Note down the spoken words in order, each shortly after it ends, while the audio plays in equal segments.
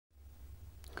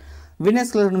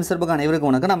Winxclass மிஸ்டர்பக அனைவருக்கும்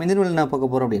வணக்கம். நம்ம இந்த வீடியோல என்ன பார்க்க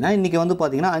போறோம் அப்படினா இன்னைக்கு வந்து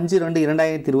பாத்தீங்கன்னா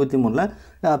 5/2/2023ல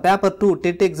பேப்பர் 2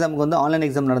 டெட் எக்ஸாமுக்கு வந்து ஆன்லைன்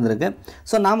எக்ஸாம் நடந்துருக்கு.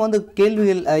 சோ நாம வந்து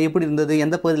கேள்விகள் எப்படி இருந்தது,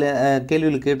 எந்த பகுதியில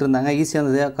கேள்விகள் கேட்டிருந்தாங்க, ஈஸியா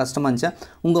இருந்ததா கஷ்டமா இருந்துச்சா,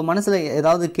 உங்க மனசுல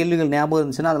ஏதாவது கேள்விகள் ஞாபகம்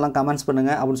இருந்துச்சுனா அதெல்லாம் கமெண்ட்ஸ்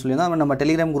பண்ணுங்க அப்படினு சொல்லிருந்தா நம்ம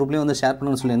டெலிகிராம் குரூப்லயே வந்து ஷேர்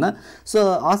பண்ணுங்க சொல்லிருந்தா. சோ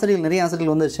நிறைய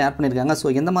ஆசிரியர்கள் வந்து ஷேர் பண்ணிருக்காங்க. சோ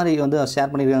எந்த மாதிரி வந்து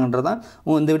ஷேர் பண்ணிருக்காங்கன்றத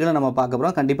இந்த வீடியோல நம்ம பார்க்க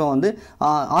போறோம். கண்டிப்பா வந்து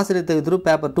ஆசிரியர் தேர்வு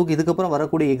பேப்பர் 2 இதுக்கு அப்புறம்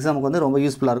வரக்கூடிய எக்ஸாமுக்கு வந்து ரொம்ப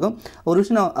யூஸ்ஃபுல்லா இருக்கும். ஒரு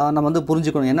விஷயம் நம்ம வந்து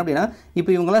புரிஞ்சுக்கணும் என்ன அப்படினா, இப்போ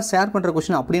இவங்கலாம் ஷேர் பண்ற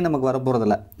क्वेश्चन அப்படியே நமக்கு வர போறது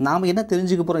இல்ல. நாம என்ன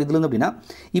தெரிஞ்சுக்க போறோம் இதுல இருந்து அப்படினா,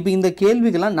 இப்போ இந்த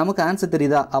கேள்விகள்லாம் நமக்கு ஆன்சர்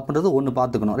தெரியுதா அப்படின்றது ஒன்னு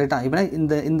பாத்துக்கணும். ரைட்டா? இப்போ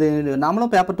இந்த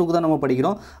நாமளும் பேப்பர் 2க்கு தான் நம்ம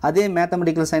படிக்கிறோம். அதே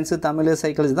மேத்தமெட்டிக்கல் சயின்ஸ், தமிழ்,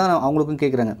 சைக்காலஜி தான் அவங்களுக்கும்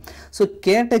கேக்குறாங்க. சோ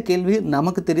கேட்ட கேள்வி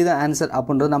நமக்கு தெரியுதா ஆன்சர்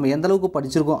அப்படின்றது நம்ம எந்த அளவுக்கு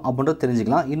படிச்சிருக்கோம் அப்படின்றது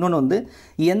தெரிஞ்சுக்கலாம். இன்னொன்னு வந்து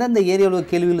எந்தெந்த ஏரியால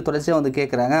கேள்விகள் தொடர்ச்சியா வந்து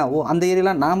கேக்குறாங்க, அந்த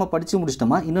ஏரியால நாம படிச்சு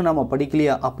முடிச்சிட்டோமா, இன்னும் நாம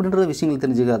படிக்கலையா அப்படின்ற விஷயங்கள்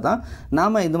தெரிஞ்சுக்கிறதா தான்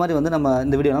நாம இந்த மாதிரி வந்து நம்ம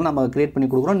இந்த வீடியோல நம்ம கிரியேட் பண்ணி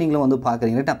கொடுக்குறோம். நீங்களும் வந்து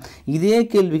பாக்குறீங்க. ரைட்டா? இதே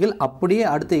கேள்விகள் அப்படியே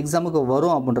அடுத்த எக்ஸாமுக்கு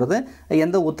வரும் அப்படின்றது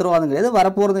எந்த உத்தரவாதம் கிடையாது.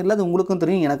 வரப்போறது இல்ல, அது உங்களுக்கும்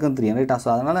தெரியும், எனக்கும் தெரியும். ரைட்டா? சோ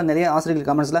அதனால நிறைய ஆசிரியர்கள்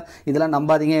கமெண்ட்ஸ்ல இதெல்லாம்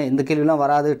நம்பாதீங்க, இந்த கேள்விலாம்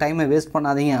வராது, டைமை வேஸ்ட்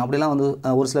பண்ணாதீங்க அப்படிலாம் வந்து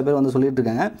ஒரு சில பேர் வந்து சொல்லிட்டு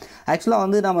இருக்காங்க. ஆக்சுவலா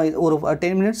வந்து நம்ம ஒரு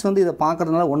 10 மினிட்ஸ் வந்து இதை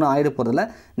பார்க்கறதுனால ஒன்றும் ஆயிட போறதில்ல.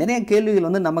 நிறைய கேள்விகள்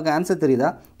வந்து நமக்கு ஆன்சர்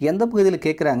தெரியுதா, எந்த பகுதியில்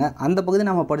கேட்குறாங்க, அந்த பகுதி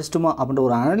நம்ம படிச்சிட்டோமா அப்படின்ற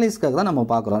ஒரு அனலைஸ்க்காக தான் நம்ம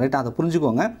பார்க்குறோம். ரைட்டா? அதை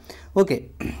புரிஞ்சுக்கோங்க. ஓகே,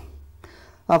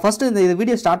 ஃபஸ்ட்டு இந்த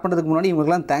வீடியோ ஸ்டார்ட் பண்ணுறதுக்கு முன்னாடி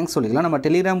இவங்களுக்குலாம் தேங்க்ஸ் சொல்லிக்கலாம். நம்ம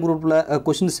டெலிகிராம் குரூப்பில்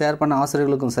கொஷின் ஷேர் பண்ண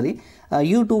ஆசிரியர்களுக்கும் சரி,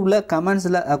 யூடியூப்பில்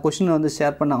கமெண்ட்ஸில் கொஷின் வந்து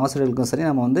ஷேர் பண்ண ஆசிரியர்களுக்கும் சரி,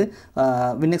 நம்ம வந்து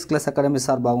Winxclass அகாடமி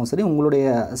சார்பாகவும் சரி, உங்களுடைய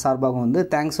சார்பாகவும் வந்து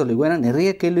தேங்க்ஸ் சொல்லிக்குவோம். ஏன்னா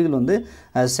நிறைய கேள்விகள் வந்து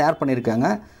ஷேர்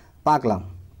பண்ணியிருக்காங்க. பார்க்கலாம்.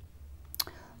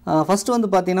 ஃபஸ்ட்டு வந்து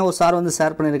பார்த்தீங்கன்னா ஒரு சார் வந்து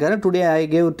ஷேர் பண்ணியிருக்காரு. Today I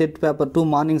gave dead paper 2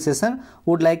 morning session,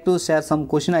 would like to share some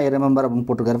question I remember அப்படின்னு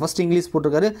போட்டிருக்காரு. ஃபஸ்ட் இங்கிலீஷ்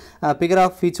போட்டிருக்காரு. பிகர்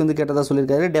ஆஃப் ஃபீச் வந்து கேட்டதாக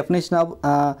சொல்லியிருக்காரு. Definition of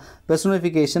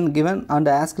பெர்சனிஃபிகேஷன் given and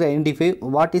ask identify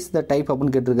what is the type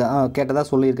அப்படின்னு கேட்டதாக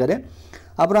சொல்லியிருக்காரு.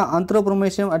 அப்புறம்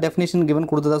ஆந்த்ரோப்ரோமேஷன் டெஃபினேஷன் கிவன்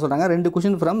கொடுத்ததாக சொல்கிறாங்க. 2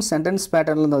 கொஷின் ஃப்ரம் சென்டென்ஸ்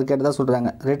பேட்டர்னில் கேட்டதாக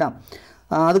சொல்கிறாங்க. ரைட்டா?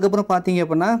 அதுக்கப்புறம் பார்த்தீங்க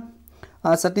அப்படின்னா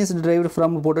சர்டின்ஸ் டிரைவ்டு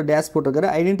ஃப்ரம் போட்டு டேஷ் போட்டிருக்காரு.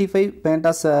 Identify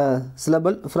பேண்டாஸ்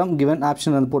syllable from given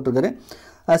option வந்து போட்டிருக்காரு.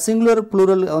 சிங்குலர்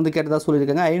ப்ளூரல் வந்து கேட்டதாக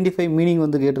சொல்லியிருக்காங்க. ஐடென்டிஃபை மீனிங்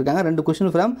வந்து கேட்டிருக்காங்க. 2 கொஷின்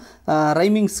ஃப்ரம்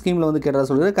ரைமிங் ஸ்கீமில் வந்து கேட்டதாக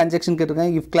சொல்லியிருக்காரு. கன்ஜெக்ஷன்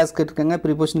கேட்டிருக்காங்க, இஃப் கிளாஸ் கேட்டிருக்காங்க,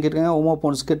 ப்ரிபோஷன் கேட்டிருக்காங்க,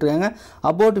 ஹோமோபோன்ஸ் கேட்டிருக்காங்க.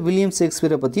 அபவுட் வில்லியம்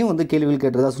ஷேக்ஸ்பியரை பற்றியும் வந்து கேள்விகள்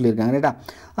கேட்டதாக சொல்லியிருக்காங்க. ரைட்டா?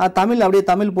 தமிழ் அப்படியே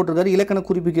தமிழ் போட்டிருக்காரு. இலக்கண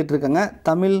குறிப்பு கேட்டிருக்காங்க.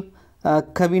 தமிழ்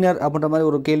கவிஞர் அப்படின்ற மாதிரி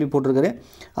ஒரு கேள்வி போட்டிருக்காரு.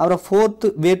 அப்புறம் 4th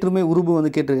வேற்றுமை உருபு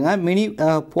வந்து கேட்டிருக்காங்க. மினி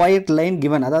போயட் லைன்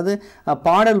கிவன், அதாவது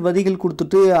பாடல் வரிகள்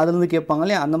கொடுத்துட்டு அதுலேருந்து கேட்பாங்க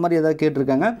இல்லையா, அந்த மாதிரி ஏதாவது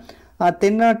கேட்டிருக்காங்க.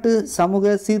 தென்னாட்டு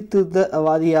சமூக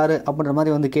சீர்திருத்தவாதி யார் அப்படின்ற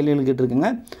மாதிரி வந்து கேள்விகள் கேட்டிருக்காங்க.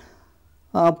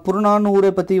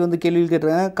 புறநானூரை பற்றி வந்து கேள்விகள்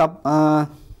கேட்டிருக்காங்க.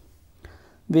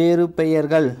 வேறு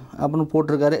பெயர்கள் அப்படின்னு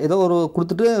போட்டிருக்காரு. ஏதோ ஒரு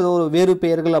கொடுத்துட்டு ஏதோ ஒரு வேறு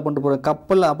பெயர்கள் அப்படின்ட்டு போகிற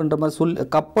கப்பல் அப்படின்ற மாதிரி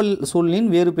கப்பல் சொல்லின்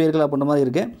வேறு பெயர்கள் அப்படின்ற மாதிரி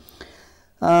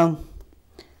இருக்குது.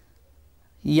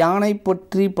 யானை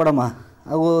பற்றி படமா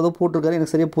ஏதோ போட்டிருக்காரு,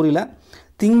 எனக்கு சரியாக புரியல.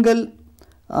 திங்கள்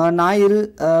ஞாயிறு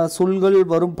சொல்கள்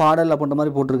வரும் பாடல் அப்படின்ற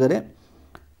மாதிரி போட்டிருக்காரு.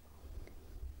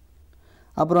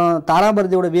 அப்புறம்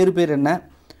தாராபரதியோட வேறு பேர் என்ன,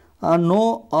 நோ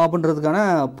அப்படின்றதுக்கான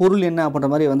பொருள் என்ன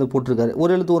அப்படின்ற மாதிரி வந்து போட்டிருக்காரு.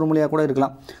 ஒரு எழுத்து ஒரு மொழியாக கூட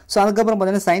இருக்கலாம். ஸோ அதுக்கப்புறம்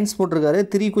பார்த்தீங்கன்னா சயின்ஸ் போட்டிருக்காரு.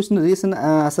 3 கொஸ்டின் ரீசன்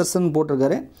அசர்ஷன்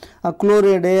போட்டிருக்காரு.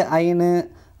 Chloride iron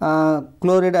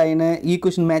chloride iron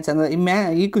equation match, அந்த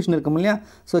ஈக்குவேஷன் இருக்கும் இல்லையா,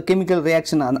 ஸோ கெமிக்கல்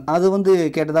ரியாக்ஷன் அது வந்து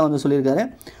கேட்டதாக வந்து சொல்லியிருக்காரு.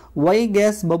 Y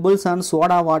case bubbles and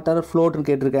soda water ஃப்ளோட்னு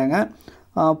கேட்டிருக்காங்க.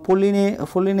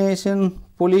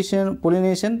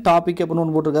 பொலினேஷன் டாபிக் அப்படின்னு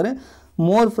ஒன்று போட்டிருக்காரு.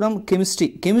 மோர் ஃப்ரம்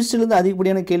கெமிஸ்ட்ரிலேருந்து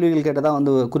அதிகப்படியான கேள்விகள் கேட்டதாக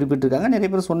வந்து குறிப்பிட்டிருக்காங்க. நிறைய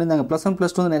பேர் சொல்லியிருந்தாங்க. +1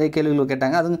 +2 வந்து நிறைய கேள்விகள்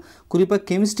கேட்டாங்க. அது குறிப்பாக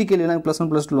கெமிஸ்ட்ரி கேள்விலாம் +1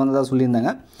 +2 வந்ததாக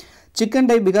சொல்லியிருந்தாங்க. Chicken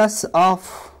tie because of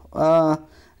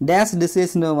dash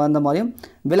டிசைஸ்னு வந்த மாதிரியும்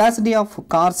வெலாசிட்டி ஆஃப்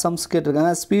கார் சம்ஸ்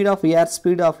கேட்டிருக்காங்க. Speed of air,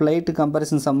 speed of light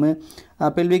comparison Jammu,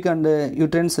 pelvic and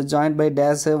யூட்ரன்ஸ் joint by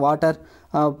dash, water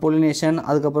பொலினேஷன்,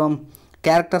 அதுக்கப்புறம்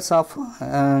கேரக்டர்ஸ் ஆஃப்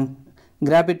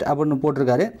கிராபிட் அப்படின்னு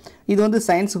போட்டிருக்காரு. இது வந்து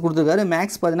சயின்ஸ் கொடுத்துருக்காரு.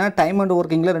 மேக்ஸ் பார்த்தீங்கன்னா டைம் அண்ட்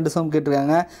ஒர்க்கிங்கில் 2 சம்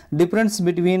கேட்டிருக்காங்க. Difference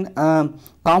between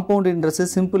compound interest,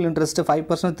 simple interest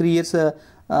 5% 3 years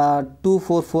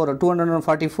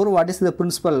 244 what is the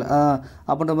principal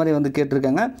அப்படின்ற மாதிரி வந்து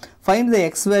கேட்டிருக்காங்க. Find the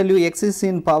X value, X is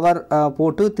in power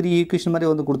போட்டு 3 ஈக்குவேஷன் மாதிரி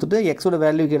வந்து கொடுத்துட்டு எக்ஸோட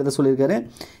வேல்யூ கேட்டதை சொல்லியிருக்காரு.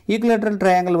 ஈக்குலேட்டரல்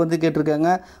ட்ரையாங்கிள் வந்து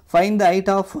கேட்டிருக்காங்க. Find the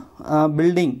height of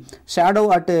building, shadow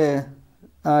at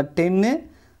 10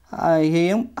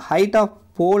 AM, height of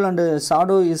pole and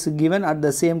shadow is given at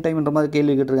the same time என்ற மாதிரி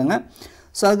கேள்வி கேட்டிருக்காங்க.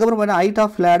 ஸோ அதுக்கப்புறம் பார்த்தீங்கன்னா ஹைட்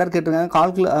ஆஃப் லேடர் கேட்டிருக்காங்க.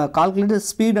 கால்குலேட்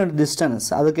ஸ்பீட் அண்ட் டிஸ்டன்ஸ்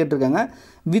அது கேட்டிருக்காங்க.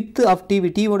 வித் ஆஃப் டிவி,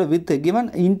 டிவியோட with given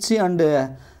inch and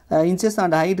inches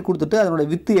and height கொடுத்துட்டு அதனோட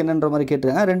வித்து என்னன்ற மாதிரி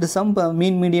கேட்டிருக்காங்க. 2 some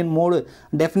mean median mode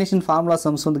definition formula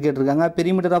sums வந்து கேட்டிருக்காங்க.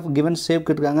 பெரிமீட்டர் ஆஃப் கிவன் ஷேப்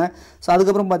கேட்டிருக்காங்க. ஸோ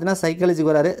அதுக்கப்புறம் பார்த்தீங்கன்னா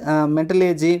சைக்காலஜிக்கு வராரு. Mental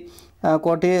age,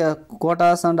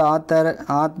 quotas and author,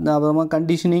 அப்புறமா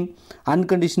கண்டிஷனிங்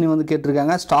அன்கண்டிஷனிங் வந்து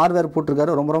கேட்டிருக்காங்க. ஸ்டார் வேர்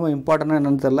போட்டிருக்காரு. ரொம்ப ரொம்ப இம்பார்ட்டண்டாக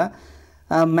என்னென்னு தெரில.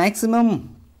 மேக்ஸிமம்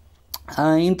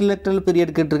இன்டலெக்சுவல்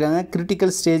பீரியட் கேட்டிருக்காங்க.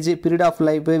 Critical stage, period of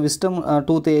life, wisdom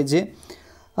tooth age,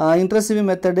 இன்ட்ரெஸ்டிவ்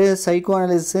method, psycho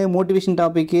analysis, motivation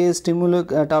topic, ஸ்டிமுலு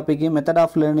topic, method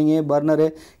of learning, burner,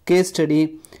 case study,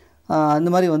 அந்த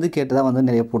மாதிரி வந்து கேட்டதாக வந்து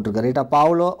நிறைய போட்டிருக்காரு. ரைட்டா.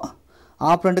 பாவ்லோ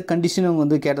ஆப்ரண்ட் கண்டிஷனும்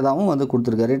வந்து கேட்டதாகவும் வந்து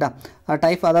கொடுத்துருக்காரு. ரைட்டா.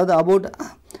 டைப் அதாவது about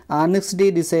அன்எக்ஸ்டி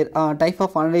desire type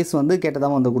of analyse வந்து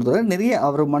கேட்டதாகவும் வந்து கொடுத்துருக்காரு. நிறைய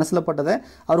அவர் மனசில் பட்டதை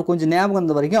அவர் கொஞ்சம் ஞாபகம்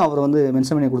இருந்த வரைக்கும் அவர் வந்து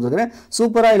மென்ஷன் பண்ணி கொடுத்துருக்காரு.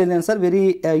 சூப்பராக எழுதினேன் sir, very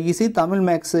easy. Tamil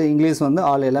maths English வந்து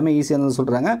எல்லாமே ஈஸியாக வந்து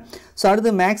சொல்கிறாங்க. ஸோ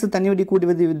அடுத்து மேக்ஸ் தனிவடி கூட்டி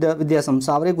வித்தியாசம்.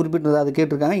 ஸோ அவரே குறிப்பிட்டது அது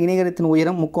கேட்டிருக்காங்க. இணையகரத்தின்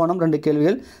உயரம், முக்கோணம், 2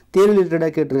 கேள்விகள் தேர்வு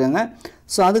ரிலேட்டடாக கேட்டிருக்காங்க.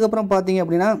 ஸோ அதுக்கப்புறம் பார்த்தீங்க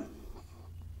அப்படின்னா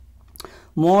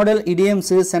model,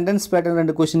 இடியம்ஸு, sentence pattern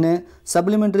 2 question,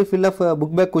 supplementary fill of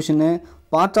book back question,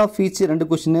 part of ஃபீச் 2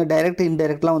 question, direct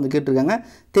இன்டைரக்ட்லாம் வந்து கேட்டிருக்காங்க.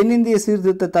 தென்னிந்திய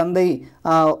சீர்திருத்த தந்தை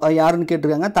யாருன்னு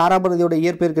கேட்டிருக்காங்க. தாராபரதியோட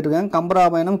இயற்பெயர் கேட்டிருக்காங்க.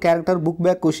 Kambaramayanam character book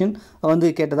back question வந்து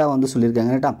கேட்டதாக வந்து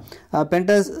சொல்லியிருக்காங்க. ரைட்டா.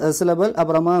 பென்டஸ் சிலபல்,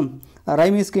 அப்புறமா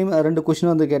ரைமி ஸ்கீம் 2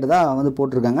 கொஷின் வந்து கேட்டதாக வந்து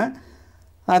போட்டிருக்காங்க.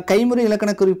 கைமுறை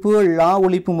இலக்கண குறிப்பு, லா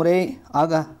ஒழிப்பு முறை,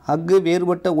 அக்கு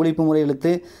வேறுபட்ட ஒழிப்பு முறை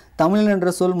எழுத்து, தமிழ்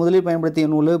என்ற சொல் முதலில் பயன்படுத்திய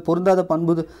நூல், பொருந்தாத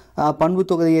பண்பு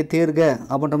தொகுதியை தேர்க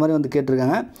அப்படின்ற மாதிரி வந்து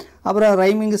கேட்டிருக்காங்க. அப்புறம்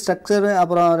ரைமிங் ஸ்ட்ரக்சர்,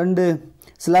 அப்புறம் 2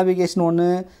 சிலாபிகேஷன்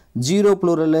 1, 0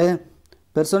 ப்ளூரலு,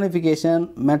 பெர்சோனிஃபிகேஷன்,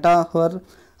 மெட்டாஃபர்,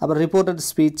 அப்புறம் reported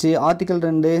speech, article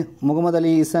 2, Mohammed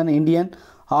Ali is an Indian,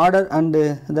 order and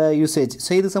the usage.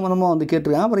 So இது சம்மந்தமாக வந்து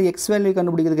கேட்டிருக்காங்க. அப்புறம் எக்ஸ் வேல்யூ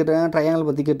கண்டுபிடிக்கிறது கேட்டிருக்காங்க. ட்ரையாங்கல்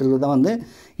பற்றி கேட்டிருக்கிறது தான் வந்து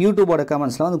யூடியூபோட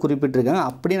கமெண்ட்ஸ்லாம் வந்து குறிப்பிட்டிருக்காங்க.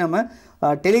 அப்படி நம்ம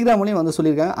டெலிகிராம்லேயும் வந்து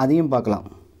சொல்லியிருக்காங்க, அதையும் பார்க்கலாம்.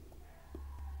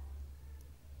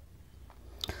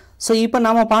 ஸோ இப்போ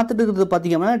நம்ம பார்த்துட்டு இருக்கிறது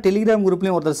பார்த்திங்கன்னா டெலிகிராம்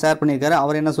குரூப்லேயும் ஒருத்தர் ஷேர் பண்ணியிருக்காரு.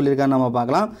 அவர் என்ன சொல்லியிருக்காரு நம்ம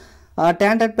பார்க்கலாம்.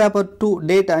 TNTET Paper 2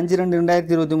 date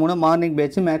 5/2/2023 morning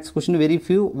batch maths question very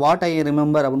few what I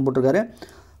remember அப்படின்னு போட்டிருக்காரு.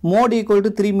 Mode equal to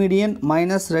 3 median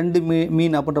minus 2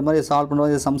 மீன் அப்படின்ற மாதிரி சால்வ் பண்ணுற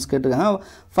மாதிரி சம்ஸ் கேட்டிருக்காங்க.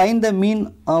 Find the mean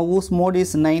ஊஸ் mode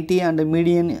is 90 and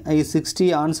median is 60,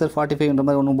 answer 45ன்ற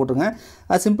மாதிரி ஒன்று போட்டிருங்க.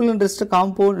 Simple interest,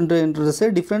 compound interest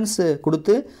difference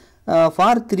கொடுத்து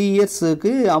ஃபார் 3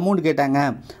 இயர்ஸுக்கு அமௌண்ட் கேட்டாங்க.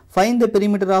 Find the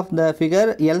perimeter of the figure,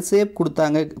 L shape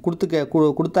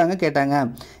கொடுத்தாங்க கேட்டாங்க.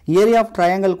 ஏரியா ஆஃப்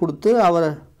ட்ரையாங்கல் கொடுத்து அவர்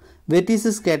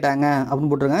வெர்டிசஸ் கேட்டாங்க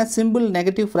அப்படின்னு போட்டிருக்காங்க. சிம்பிள்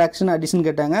நெகட்டிவ் ஃப்ராக்ஷன் அடிஷன்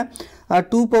கேட்டாங்க.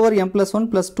 2m+1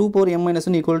 +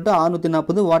 2m-1 equal to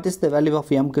 640. What is the value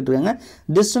of M கேட்டிருக்காங்க.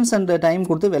 டிஸ்டன்ஸ் அண்ட் டைம்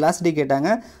கொடுத்து வெலாசிட்டி கேட்டாங்க.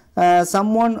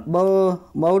 someone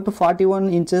about 41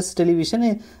 inches television,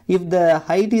 if the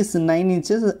height is 9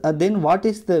 inches, then what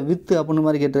is the width அப்படின்னு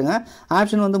மாதிரி கேட்டிருக்காங்க.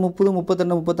 Option வந்து 30,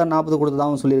 32, 36, 40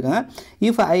 கொடுத்ததாகவும் சொல்லியிருக்காங்க.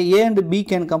 if A and B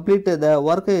can complete the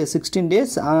work 16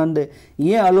 days and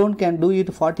A alone can do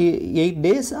it 48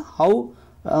 days,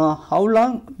 how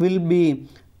long will be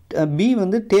B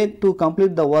வந்து take to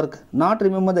complete the work? Not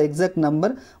remember the exact number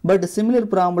but similar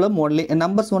problem only,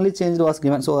 numbers only changed was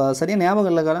given. So சரியாக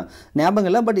ஞாபகம்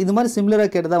இல்லை but இது மாதிரி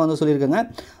சிமிலராக கேட்டதாக வந்து சொல்லியிருக்காங்க.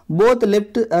 Both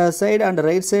left side and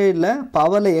right சைடில்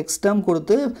பவரில் எக்ஸ் டேர்ம்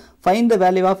கொடுத்து find the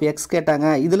value of X கேட்டாங்க.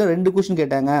 இதில் 2 கொஷின்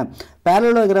கேட்டாங்க.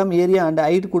 பேரலோகிராம் ஏரியா அண்ட்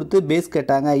ஹைட் கொடுத்து பேஸ்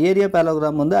கேட்டாங்க. ஏரியா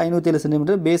பேரலோகிராம் வந்து 507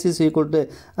 centimetre, base is equal to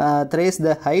த்ரேஸ்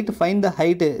the height, find the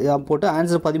height போட்டு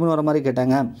ஆன்சர் 13 வர மாதிரி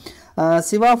கேட்டாங்க.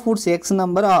 Siva foods X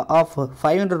number of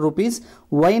 500 rupees,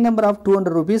 y number of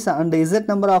 200 rupees and z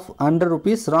number of 100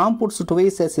 rupees. Ram puts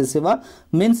twice as Siva,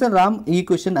 mention Ram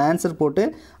equation answer போட்டு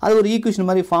அது ஒரு equation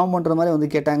மாதிரி form பண்ணுற மாதிரி வந்து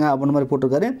கேட்டாங்க அப்படின்ற மாதிரி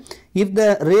போட்டிருக்காரு. If the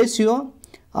ratio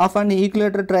of an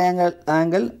equilateral triangle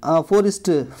angle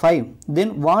 4:5, then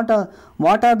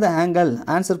what are the angle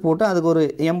answer போட்டு அதுக்கு ஒரு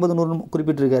 80 100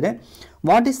 குறிப்பிட்டிருக்காரு.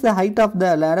 what is the height of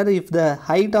the ladder if the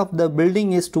height of the building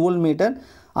is 12 meter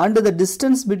and the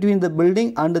distance between the building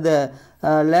and the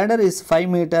ladder is 5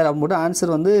 meter அப்படின்ட்டு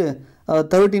answer வந்து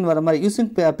 13 வர மாதிரி using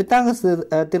பித்தாங்கரஸ்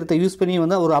தியரத்தை use பண்ணி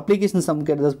வந்து ஒரு அப்ளிகேஷன் சம்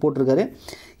கேட்டதை போட்டிருக்காரு.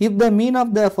 If the mean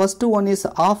of the first one is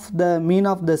of the mean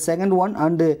of the second one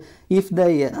and if the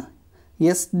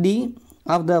SD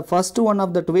of the first one of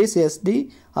the twice SD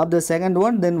of the second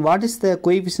one, then what is the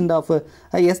coefficient of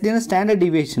SD and standard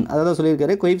deviation அதாவது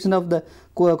சொல்லியிருக்காரு. coefficient of the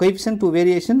coefficient to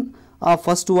variation of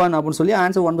first one அப்படின்னு சொல்லி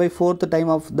answer 1/4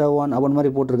 time of the one அப்படின்னு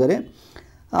மாதிரி போட்டிருக்காரு.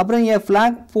 அப்புறம் a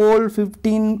flag pole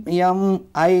 15 m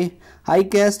I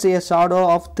cast a shadow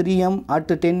of 3 m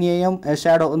at 10 am a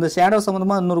shadow. இந்த shadow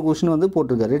சம்மந்தமாக இன்னொரு கொஷின் வந்து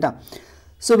போட்டிருக்காரு. ரைட்டா.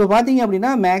 ஸோ இப்போ பார்த்தீங்க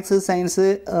அப்படின்னா maths, science,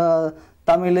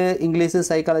 Tamil, English,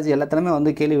 psychology எல்லாத்துலேயுமே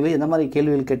வந்து கேள்விகள் எந்த மாதிரி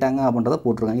கேள்விகள் கேட்டாங்க அப்படின்றத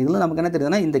போட்டிருக்காங்க. இதில் நமக்கு என்ன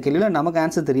தெரியுதுன்னா, இந்த கேள்வியில் நமக்கு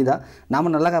ஆன்சர் தெரியுதா,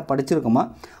 நம்ம நல்லா படிச்சிருக்கோமா,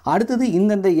 அடுத்தது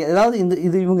இந்த ஏதாவது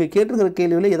இது இவங்க கேட்டிருக்கிற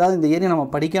கேள்வியில் ஏதாவது இந்த ஏரியா நம்ம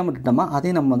படிக்காம விட்டுட்டோமா,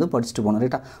 அதையும் நம்ம வந்து படிச்சுட்டு போகணும்.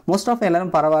 ரைட்டா? மோஸ்ட் ஆஃப்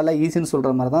எல்லாரும் பரவாயில்ல ஈஸின்னு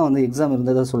சொல்கிற மாதிரி தான் வந்து எக்ஸாம்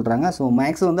இருந்ததை சொல்கிறாங்க. ஸோ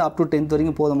மேக்ஸ் வந்து அப் டு 10th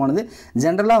வரைக்கும் போதுமானது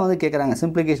ஜென்ரலாக வந்து கேட்குறாங்க.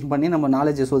 சிம்பிளிஃபிகேஷன் பண்ணி நம்ம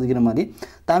நாலேஜை சோதிக்கிற மாதிரி.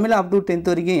 தமிழ் அப் டு 10th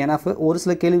வரைக்கும் எனஃப். ஒரு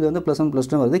சில கேள்வி வந்து +1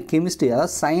 +2 வருது. கெமிஸ்ட்ரி,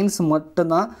 அதாவது சயின்ஸ்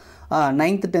மட்டும்தான்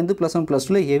 9th 10th +1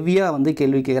 +2 ஹெவியாக வந்து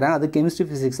கேள்வி கேட்குறாங்க. அது கெமிஸ்ட்ரி,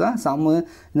 ஃபிசிக்ஸ் தான். சம்மு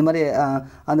இந்த மாதிரி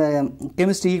அந்த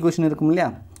கெமிஸ்ட்ரி ஈக்குவேஷன் இருக்கும் இல்லையா,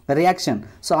 ரியாக்ஷன்,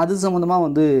 ஸோ அது சம்மந்தமாக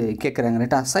வந்து கேட்குறாங்க.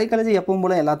 ரைட்டா? சைக்காலஜி எப்பவும்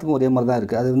போல் எல்லாத்துக்கும் ஒரே மாதிரி தான்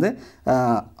இருக்குது. அது வந்து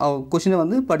கொஷினை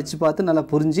வந்து படித்து பார்த்து நல்லா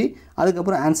புரிஞ்சு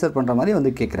அதுக்கப்புறம் ஆன்சர் பண்ணுற மாதிரி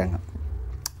வந்து கேட்குறாங்க.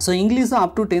 ஸோ இங்கிலீஷும்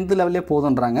up to 10th லெவலே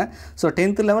போதுன்றாங்க. So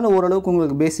 10th லெவலில் ஓரளவுக்கு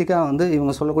உங்களுக்கு பேசிக்காக வந்து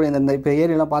இவங்க சொல்லக்கூடிய இந்த இப்போ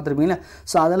ஏரியெல்லாம் பார்த்துருப்பீங்களா,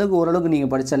 ஸோ அதளவுக்கு ஓரளவுக்கு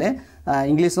நீங்கள் படித்தாலே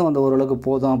இங்கிலீஷும் வந்து ஓரளவுக்கு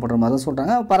போதும் அப்படின்ற மாதிரி தான்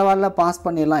சொல்கிறாங்க. பரவாயில்ல, பாஸ்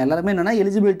பண்ணிடலாம். எல்லாருமே என்னென்னா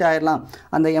எலிஜிபிலிட்டி ஆகிடலாம்,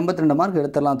 அந்த 82 மார்க்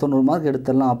எடுத்துடலாம், 90 மார்க்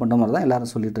எடுத்துடலாம் அப்படின்ற மாதிரி தான்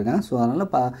எல்லோரும் சொல்லிட்டு இருக்காங்க. ஸோ அதனால்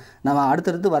நம்ம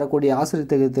அடுத்தடுத்து வரக்கூடிய ஆசிரியர்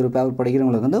தேர்வு பேப்பர்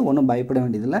படிக்கிறவங்களுக்கு வந்து ஒன்றும் பயப்பட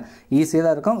வேண்டியதில்லை, ஈஸியாக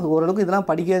தான் இருக்கும். ஓரளவுக்கு இதெல்லாம்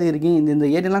படிக்காது இருக்கீங்க, இந்த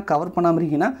ஏரியெல்லாம் கவர் பண்ணாமல்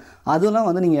இருக்கீங்கன்னா அதெல்லாம்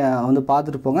வந்து நீங்கள் வந்து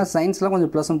பார்த்துட்டு போங்க. சயின்ஸ்லாம்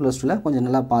கொஞ்சம் +1 +2 கொஞ்சம்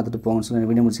நல்லா பார்த்துட்டு போங்கன்னு சொல்லி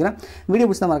வீடியோ முடிச்சுக்கிறேன். வீடியோ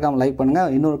பிடிச்சா மறக்காமல் லைக் பண்ணுங்கள்.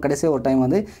 இன்னொரு கடைசியாக ஒரு டைம்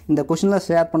வந்து இந்த கொஷின்லாம்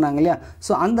ஷேர் பண்ணாங்க இல்லையா,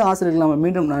 ஸோ அந்த ஆசிரியர்கள் நம்ம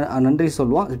மீண்டும் நன்றி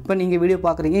சொல்லுவோம். இப்போ நீங்கள் வீடியோ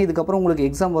பார்க்குறீங்க, இதுக்கப்புறம் உங்களுக்கு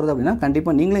எக்ஸாம் வருது அப்படின்னா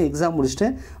கண்டிப்பாக நீங்களே எக்ஸாம் முடிச்சுட்டு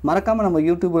மறக்காமல் நம்ம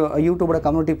யூடியூபோட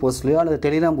கம்யூனிட்டி போஸ்ட்லையோ அல்லது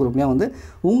டெலிகிராம் குரூப்லையோ வந்து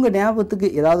உங்கள் ஞாபகத்துக்கு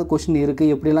ஏதாவது கொஷின் இருக்குது,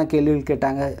 எப்படிலாம் கேள்விகள்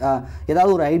கேட்டாங்க,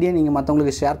 ஏதாவது ஒரு ஐடியா நீங்கள்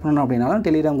மற்றவங்களுக்கு ஷேர் பண்ணணும் அப்படின்னாலும்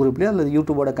டெலிகிராம் குரூப்லையோ அல்லது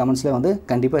யூடியூபோட கமெண்ட்ஸ்லேயே வந்து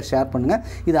கண்டிப்பாக ஷேர் பண்ணுங்கள்.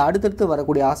 இது அடுத்தடுத்து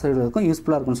வரக்கூடிய ஆசிரியர்களுக்கும்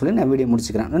யூஸ்ஃபுல்லாக இருக்கும்னு சொல்லி நான் வீடியோ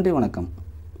முடிச்சுக்கிறேன். நன்றி, வணக்கம்.